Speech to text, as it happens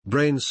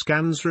Brain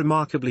scans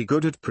remarkably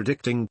good at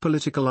predicting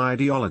political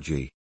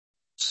ideology.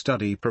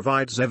 Study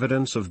provides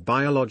evidence of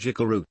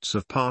biological roots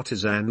of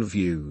partisan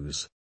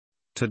views.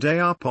 Today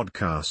our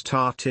podcast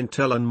Art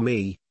Intel and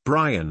me,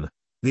 Brian,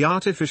 the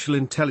artificial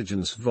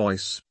intelligence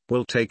voice,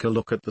 will take a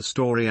look at the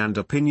story and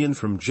opinion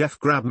from Jeff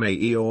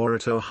Grabmayor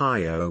at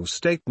Ohio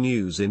State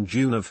News in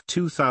June of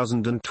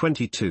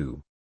 2022.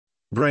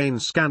 Brain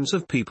scans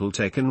of people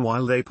taken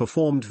while they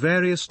performed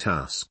various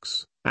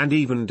tasks, and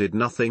even did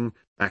nothing,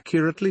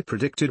 accurately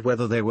predicted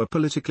whether they were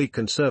politically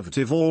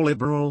conservative or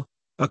liberal,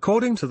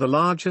 according to the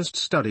largest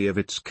study of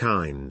its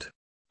kind.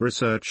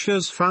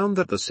 Researchers found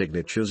that the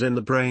signatures in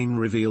the brain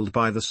revealed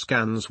by the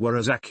scans were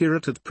as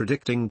accurate at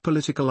predicting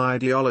political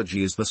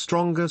ideology as the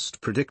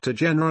strongest predictor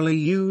generally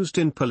used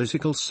in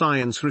political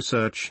science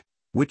research,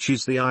 which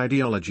is the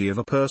ideology of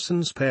a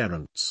person's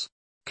parents.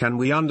 Can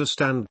we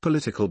understand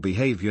political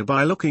behavior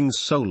by looking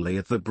solely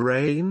at the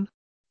brain?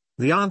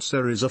 The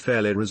answer is a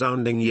fairly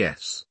resounding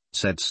yes,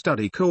 said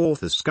study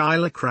co-author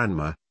Skylar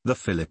Cranmer, the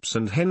Phillips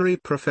and Henry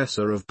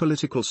Professor of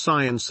Political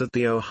Science at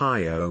The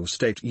Ohio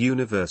State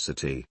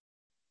University.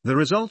 The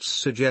results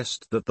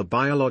suggest that the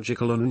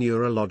biological and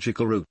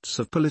neurological roots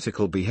of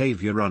political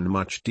behavior run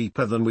much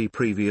deeper than we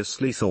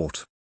previously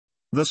thought.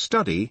 The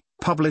study,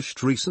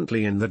 published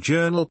recently in the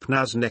journal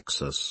PNAS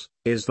Nexus,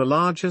 is the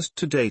largest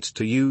to date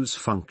to use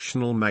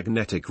functional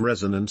magnetic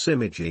resonance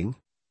imaging,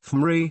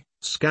 fMRI,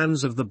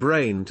 scans of the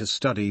brain to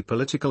study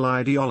political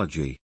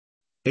ideology.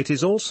 It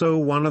is also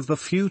one of the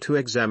few to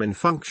examine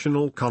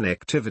functional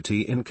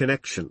connectivity in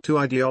connection to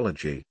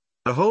ideology,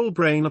 a whole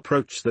brain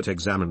approach that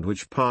examined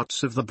which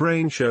parts of the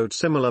brain showed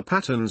similar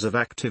patterns of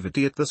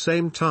activity at the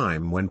same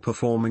time when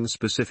performing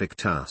specific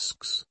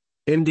tasks,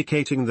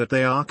 indicating that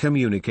they are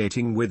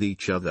communicating with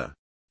each other.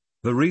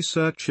 The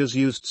researchers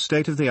used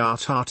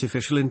state-of-the-art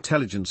artificial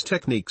intelligence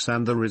techniques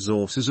and the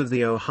resources of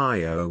the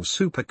Ohio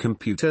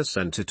Supercomputer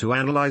Center to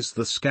analyze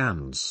the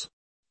scans.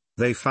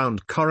 They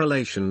found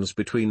correlations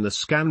between the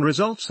scan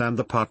results and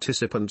the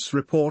participants'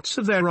 reports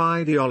of their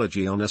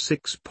ideology on a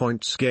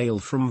 6-point scale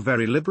from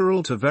very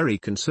liberal to very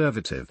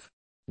conservative.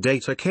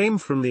 Data came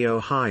from the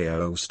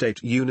Ohio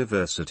State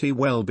University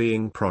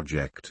Wellbeing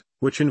Project,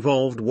 which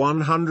involved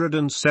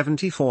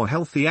 174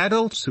 healthy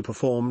adults who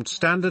performed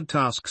standard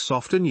tasks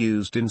often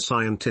used in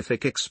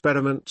scientific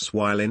experiments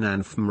while in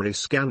an fMRI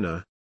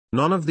scanner.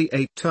 None of the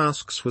 8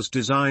 tasks was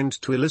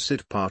designed to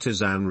elicit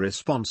partisan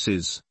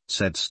responses,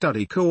 said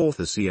study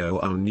co-author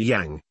Xiaoan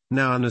Yang,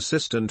 now an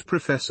assistant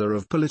professor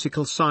of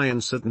political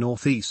science at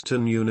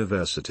Northeastern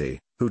University,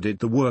 who did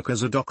the work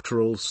as a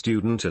doctoral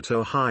student at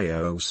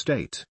Ohio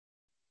State.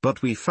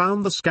 But we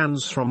found the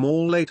scans from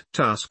all 8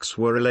 tasks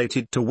were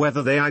related to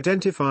whether they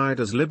identified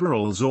as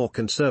liberals or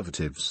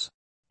conservatives.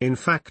 In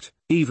fact,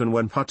 even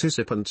when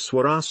participants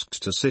were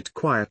asked to sit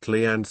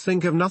quietly and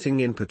think of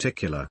nothing in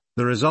particular,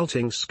 the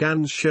resulting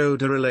scans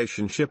showed a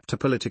relationship to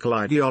political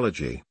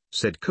ideology,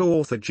 said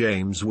co-author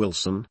James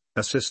Wilson,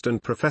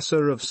 assistant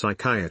professor of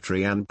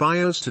psychiatry and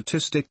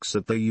biostatistics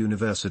at the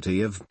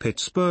University of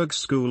Pittsburgh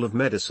School of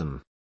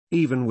Medicine.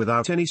 Even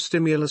without any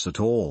stimulus at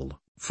all,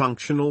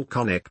 functional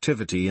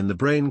connectivity in the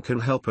brain can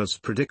help us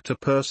predict a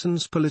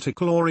person's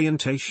political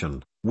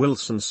orientation,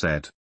 Wilson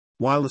said.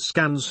 While the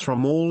scans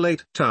from all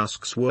 8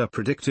 tasks were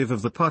predictive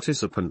of the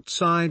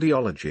participants'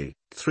 ideology,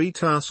 3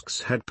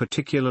 tasks had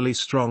particularly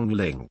strong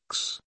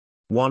links.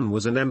 One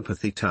was an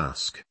empathy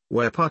task,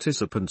 where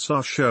participants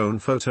are shown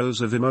photos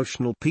of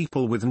emotional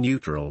people with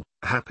neutral,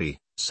 happy,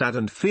 sad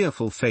and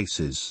fearful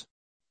faces.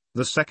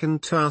 The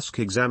second task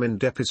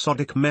examined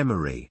episodic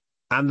memory,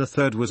 and the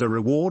third was a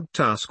reward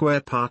task where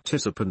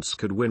participants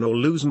could win or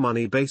lose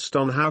money based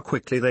on how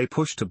quickly they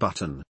pushed a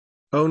button.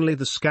 Only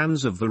the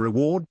scans of the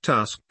reward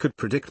task could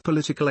predict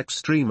political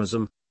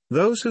extremism,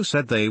 those who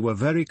said they were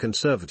very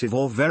conservative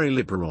or very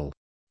liberal.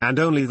 And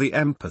only the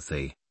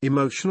empathy,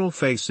 emotional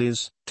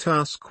faces,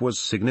 task was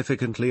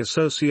significantly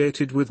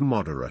associated with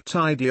moderate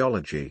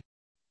ideology.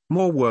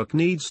 More work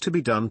needs to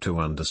be done to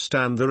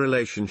understand the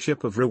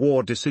relationship of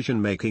reward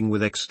decision-making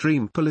with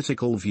extreme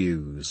political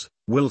views,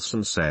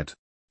 Wilson said.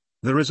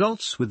 The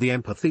results with the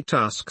empathy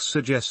task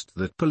suggest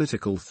that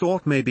political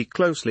thought may be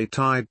closely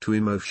tied to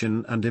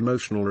emotion and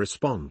emotional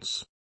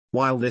response.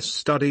 While this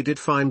study did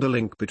find a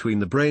link between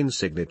the brain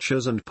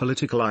signatures and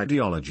political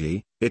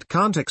ideology, it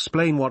can't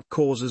explain what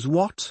causes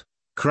what,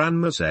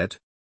 Cranmer said.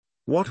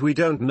 What we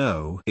don't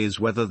know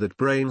is whether that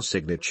brain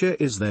signature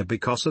is there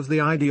because of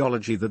the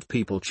ideology that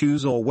people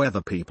choose or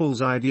whether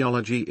people's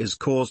ideology is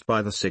caused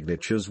by the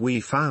signatures we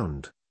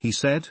found, he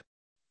said.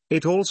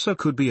 It also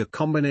could be a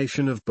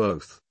combination of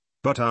both.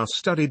 But our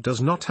study does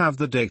not have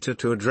the data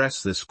to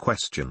address this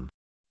question.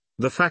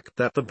 The fact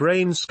that the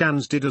brain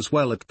scans did as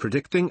well at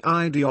predicting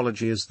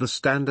ideology as the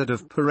standard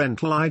of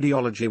parental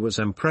ideology was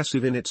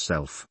impressive in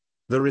itself,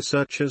 the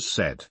researchers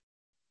said.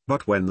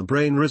 But when the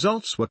brain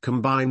results were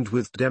combined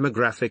with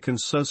demographic and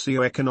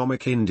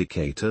socioeconomic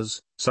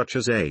indicators, such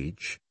as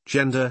age,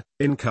 gender,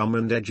 income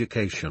and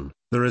education,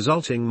 the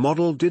resulting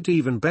model did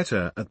even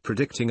better at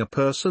predicting a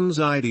person's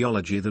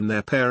ideology than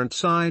their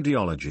parents'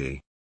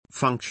 ideology.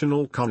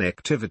 Functional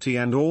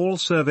connectivity and all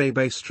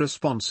survey-based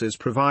responses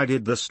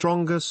provided the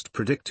strongest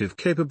predictive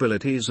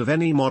capabilities of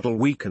any model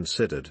we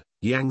considered,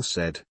 Yang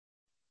said.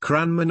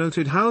 Cranmer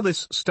noted how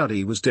this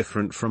study was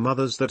different from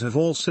others that have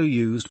also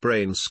used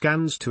brain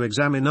scans to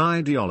examine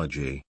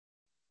ideology.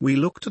 We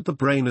looked at the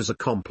brain as a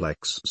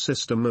complex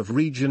system of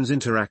regions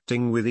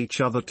interacting with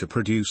each other to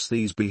produce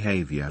these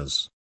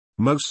behaviors.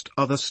 Most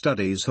other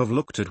studies have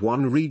looked at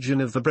one region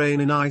of the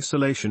brain in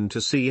isolation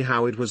to see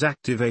how it was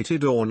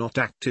activated or not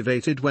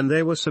activated when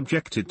they were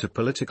subjected to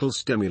political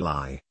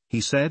stimuli,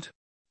 he said.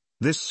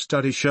 This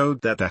study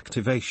showed that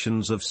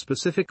activations of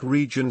specific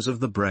regions of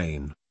the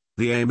brain,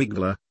 the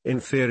amygdala,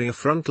 inferior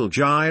frontal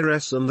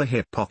gyrus and the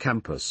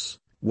hippocampus,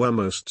 were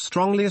most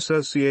strongly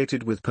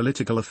associated with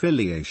political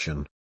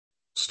affiliation.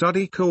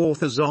 Study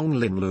co-author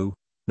Zonglin Liu,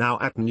 now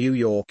at New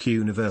York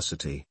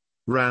University,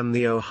 ran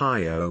the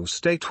Ohio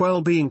State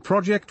Wellbeing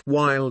Project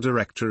while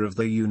director of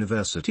the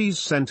university's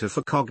Center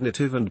for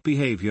Cognitive and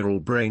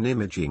Behavioral Brain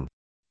Imaging.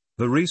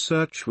 The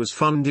research was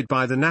funded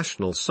by the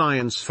National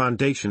Science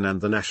Foundation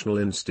and the National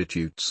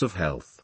Institutes of Health.